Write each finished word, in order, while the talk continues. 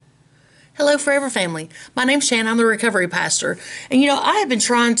Hello, Forever Family. My name's Shan. I'm the recovery pastor. And I have been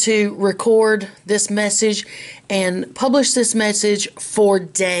trying to record this message and publish this message for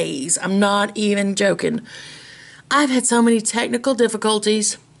days. I'm not even joking. I've had so many technical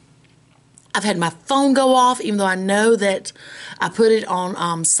difficulties. I've had my phone go off, even though I know that I put it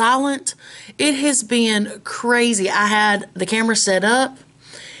on silent. It has been crazy. I had the camera set up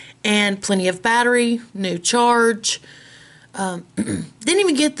and plenty of battery, new charge. Didn't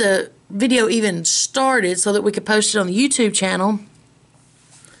even get the video even started so that we could post it on the YouTube channel,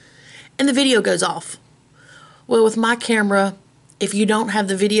 and the video goes off. Well, with my camera, if you don't have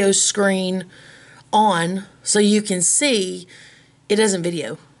the video screen on so you can see, it doesn't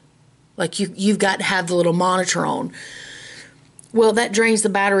video. Like you've got to have the little monitor on. Well, that drains the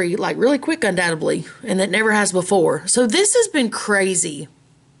battery like really quick, undoubtedly, and that never has before. So this has been crazy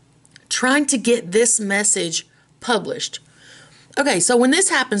trying to get this message published. Okay, so when this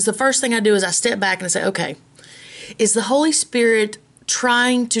happens, the first thing I do is I step back and I say, okay, is the Holy Spirit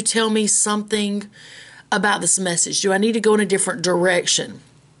trying to tell me something about this message? Do I need to go in a different direction?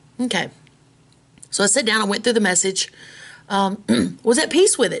 Okay. So I sat down, I went through the message, was at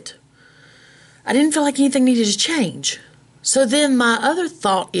peace with it. I didn't feel like anything needed to change. So then my other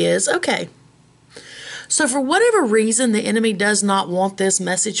thought is, okay, so for whatever reason the enemy does not want this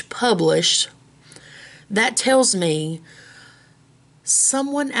message published, that tells me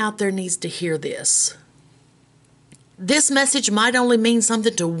someone out there needs to hear this. This message might only mean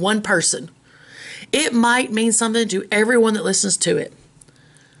something to one person. It might mean something to everyone that listens to it.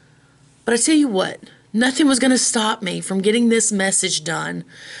 But I tell you what, nothing was going to stop me from getting this message done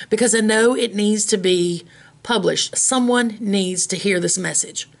because I know it needs to be published. Someone needs to hear this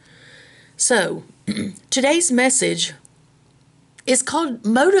message. So, today's message is called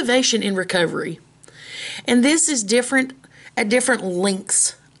Motivation in Recovery. And this is different at different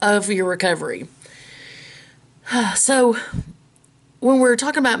lengths of your recovery. So, when we're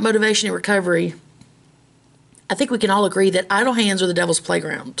talking about motivation in recovery, I think we can all agree that idle hands are the devil's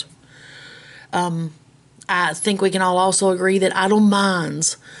playground. I think we can all also agree that idle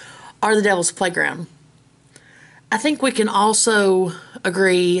minds are the devil's playground. I think we can also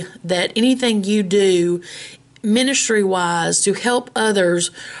agree that anything you do ministry-wise to help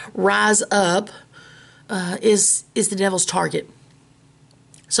others rise up is the devil's target.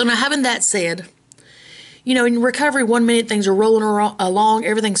 So now, having that said, in recovery, 1 minute things are rolling along,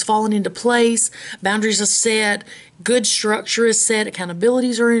 everything's falling into place, boundaries are set, good structure is set,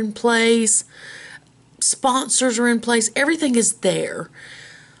 accountabilities are in place, sponsors are in place, everything is there.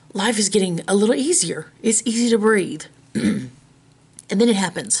 Life is getting a little easier. It's easy to breathe. And then it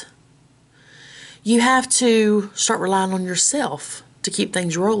happens. You have to start relying on yourself to keep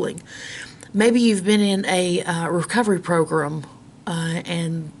things rolling. Maybe you've been in a recovery program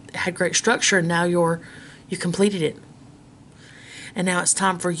and had great structure, and now you completed it. And now it's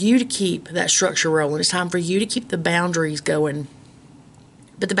time for you to keep that structure rolling. It's time for you to keep the boundaries going.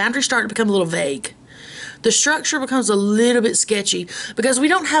 But the boundaries start to become a little vague. The structure becomes a little bit sketchy because we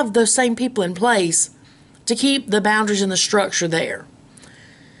don't have those same people in place to keep the boundaries and the structure there.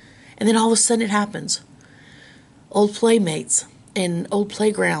 And then all of a sudden it happens. Old playmates in old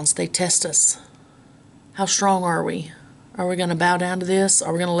playgrounds, they test us. How strong are we? Are we going to bow down to this?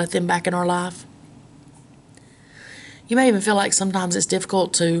 Are we going to let them back in our life? You may even feel like sometimes it's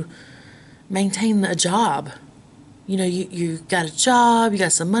difficult to maintain a job. You got a job, you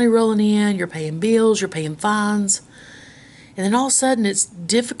got some money rolling in, you're paying bills, you're paying fines. And then all of a sudden it's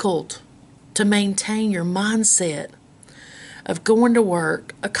difficult to maintain your mindset of going to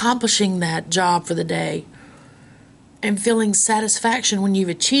work, accomplishing that job for the day, and feeling satisfaction when you've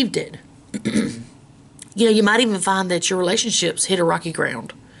achieved it. You might even find that your relationships hit a rocky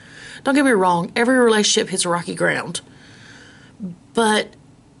ground. Don't get me wrong, every relationship hits a rocky ground. But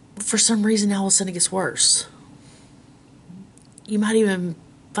for some reason, all of a sudden it gets worse. You might even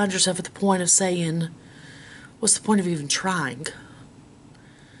find yourself at the point of saying, what's the point of even trying?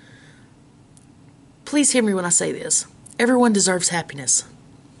 Please hear me when I say this. Everyone deserves happiness.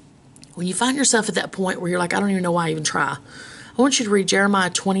 When you find yourself at that point where you're like, I don't even know why I even try, I want you to read Jeremiah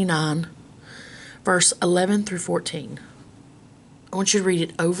 29, verse 11 through 14. I want you to read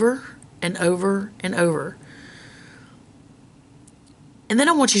it over and over and over. And then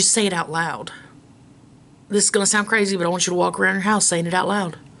I want you to say it out loud. This is going to sound crazy, but I want you to walk around your house saying it out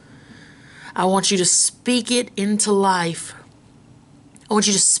loud. I want you to speak it into life. I want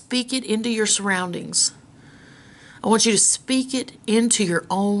you to speak it into your surroundings. I want you to speak it into your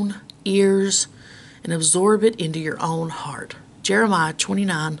own ears and absorb it into your own heart. Jeremiah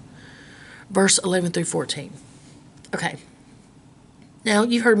 29, verse 11 through 14. Okay. Now,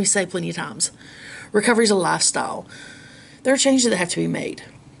 you've heard me say plenty of times, recovery is a lifestyle. There are changes that have to be made.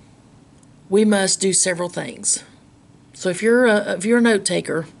 We must do several things. So if you're a note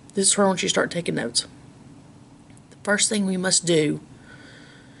taker, this is where I want you to start taking notes. The first thing we must do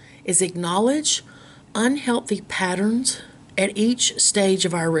is acknowledge unhealthy patterns at each stage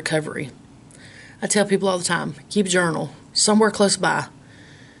of our recovery. I tell people all the time, keep a journal somewhere close by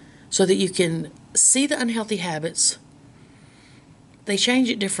so that you can see the unhealthy habits. They change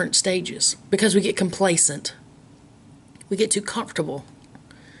at different stages because we get complacent. We get too comfortable.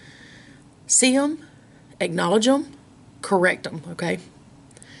 See them, acknowledge them, correct them, okay?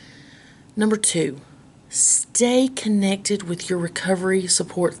 Number 2, stay connected with your recovery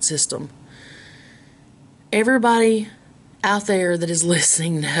support system. Everybody out there that is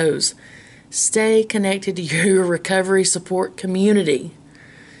listening knows, stay connected to your recovery support community.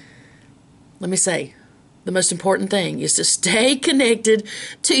 Let me say, the most important thing is to stay connected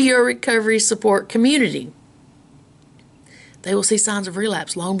to your recovery support community. They will see signs of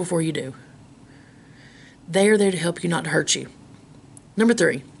relapse long before you do. They are there to help you, not to hurt you. Number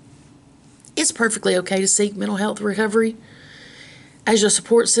 3, it's perfectly okay to seek mental health recovery as your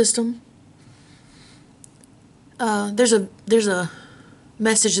support system. There's a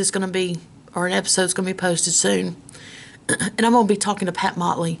message that's going to be, or an episode that's going to be posted soon, and I'm going to be talking to Pat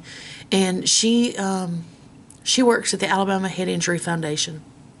Motley, and she works at the Alabama Head Injury Foundation.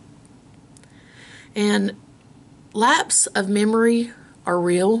 And lapse of memory are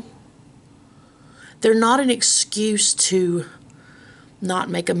real. They're not an excuse to not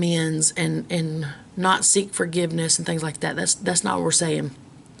make amends and not seek forgiveness and things like that. That's not what we're saying.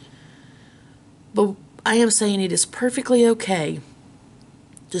 But I am saying it is perfectly okay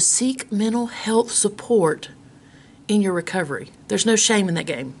to seek mental health support in your recovery. There's no shame in that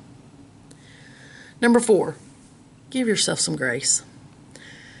game. Number 4, give yourself some grace.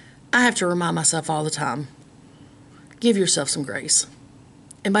 I have to remind myself all the time, give yourself some grace.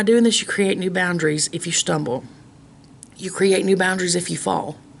 And by doing this, you create new boundaries if you stumble. You create new boundaries if you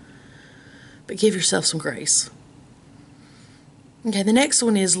fall. But give yourself some grace. Okay, the next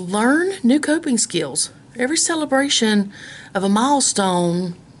one is learn new coping skills. Every celebration of a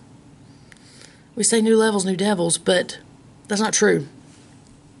milestone, we say new levels, new devils, but that's not true.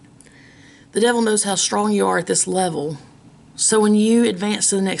 The devil knows how strong you are at this level. So when you advance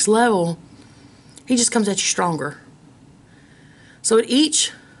to the next level, he just comes at you stronger. So at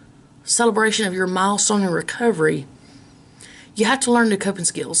each celebration of your milestone in recovery, you have to learn new coping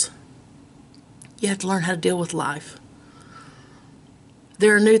skills. You have to learn how to deal with life.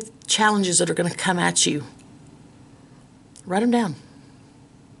 There are new challenges that are going to come at you. Write them down.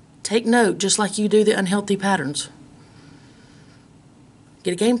 Take note, just like you do the unhealthy patterns.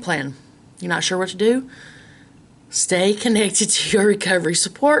 Get a game plan. You're not sure what to do? Stay connected to your recovery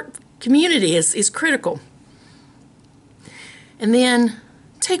support community is critical. And then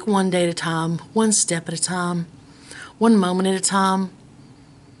take one day at a time, one step at a time, one moment at a time.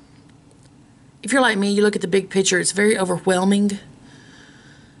 If you're like me, you look at the big picture, it's very overwhelming.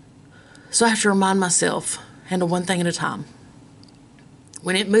 So I have to remind myself, handle one thing at a time.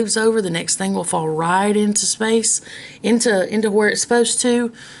 When it moves over, the next thing will fall right into space, into where it's supposed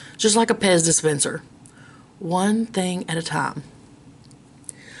to, just like a Pez dispenser. One thing at a time.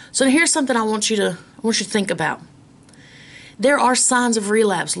 So here's something I want you to think about. There are signs of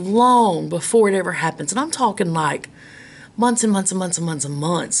relapse long before it ever happens. And I'm talking like months and months and months and months and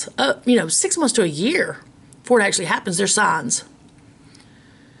months. 6 months to a year before it actually happens, there's signs.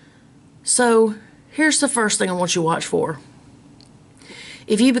 So here's the first thing I want you to watch for.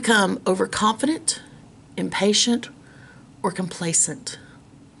 If you become overconfident, impatient, or complacent,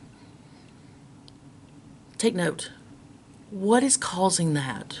 take note. What is causing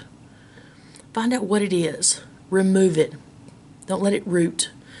that? Find out what it is. Remove it. Don't let it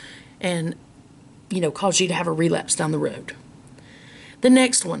root and, cause you to have a relapse down the road. The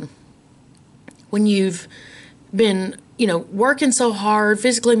next one, when you've been, working so hard,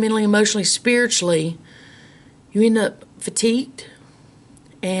 physically, mentally, emotionally, spiritually, you end up fatigued,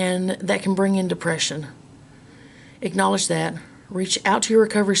 and that can bring in depression. Acknowledge that. Reach out to your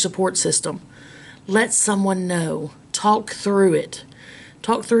recovery support system. Let someone know. Talk through it.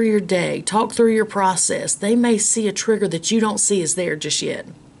 Talk through your day. Talk through your process. They may see a trigger that you don't see is there just yet.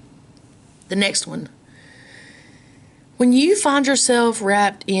 The next one. When you find yourself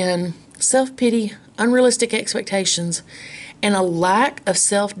wrapped in self-pity, unrealistic expectations, and a lack of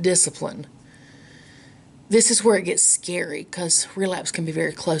self-discipline, this is where it gets scary because relapse can be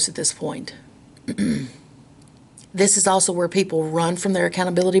very close at this point. This is also where people run from their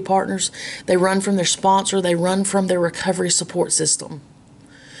accountability partners. They run from their sponsor. They run from their recovery support system.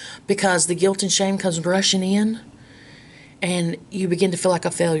 because the guilt and shame comes rushing in and you begin to feel like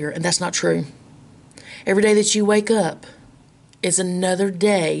a failure, and that's not true. Every day that you wake up is another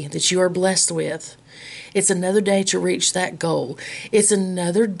day that you are blessed with. It's another day to reach that goal. It's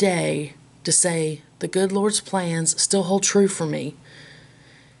another day to say, the good Lord's plans still hold true for me.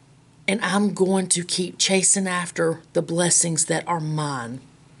 And I'm going to keep chasing after the blessings that are mine.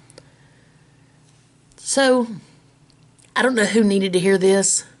 So, I don't know who needed to hear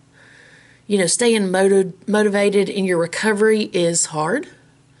this. You know, staying motivated in your recovery is hard.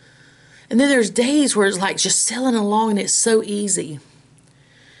 And then there's days where it's like just sailing along and it's so easy.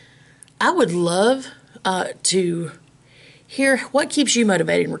 I would love to hear what keeps you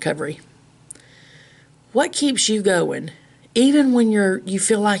motivated in recovery. What keeps you going, even when you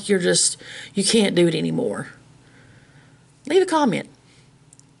feel like you can't do it anymore? Leave a comment.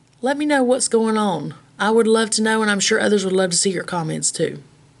 Let me know what's going on. I would love to know, and I'm sure others would love to see your comments too.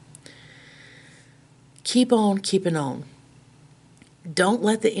 Keep on keeping on. Don't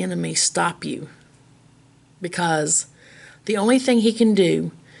let the enemy stop you, because the only thing he can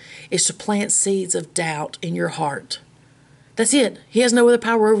do is to plant seeds of doubt in your heart. That's it. He has no other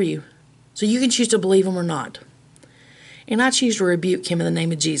power over you. So you can choose to believe him or not. And I choose to rebuke him in the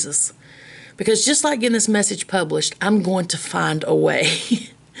name of Jesus. Because just like getting this message published, I'm going to find a way.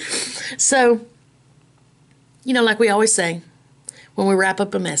 So, you know, like we always say when we wrap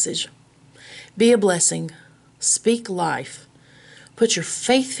up a message, be a blessing, speak life, put your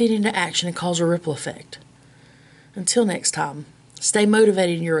faith feet into action and cause a ripple effect. Until next time, stay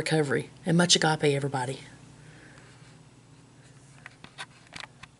motivated in your recovery, and much agape, everybody.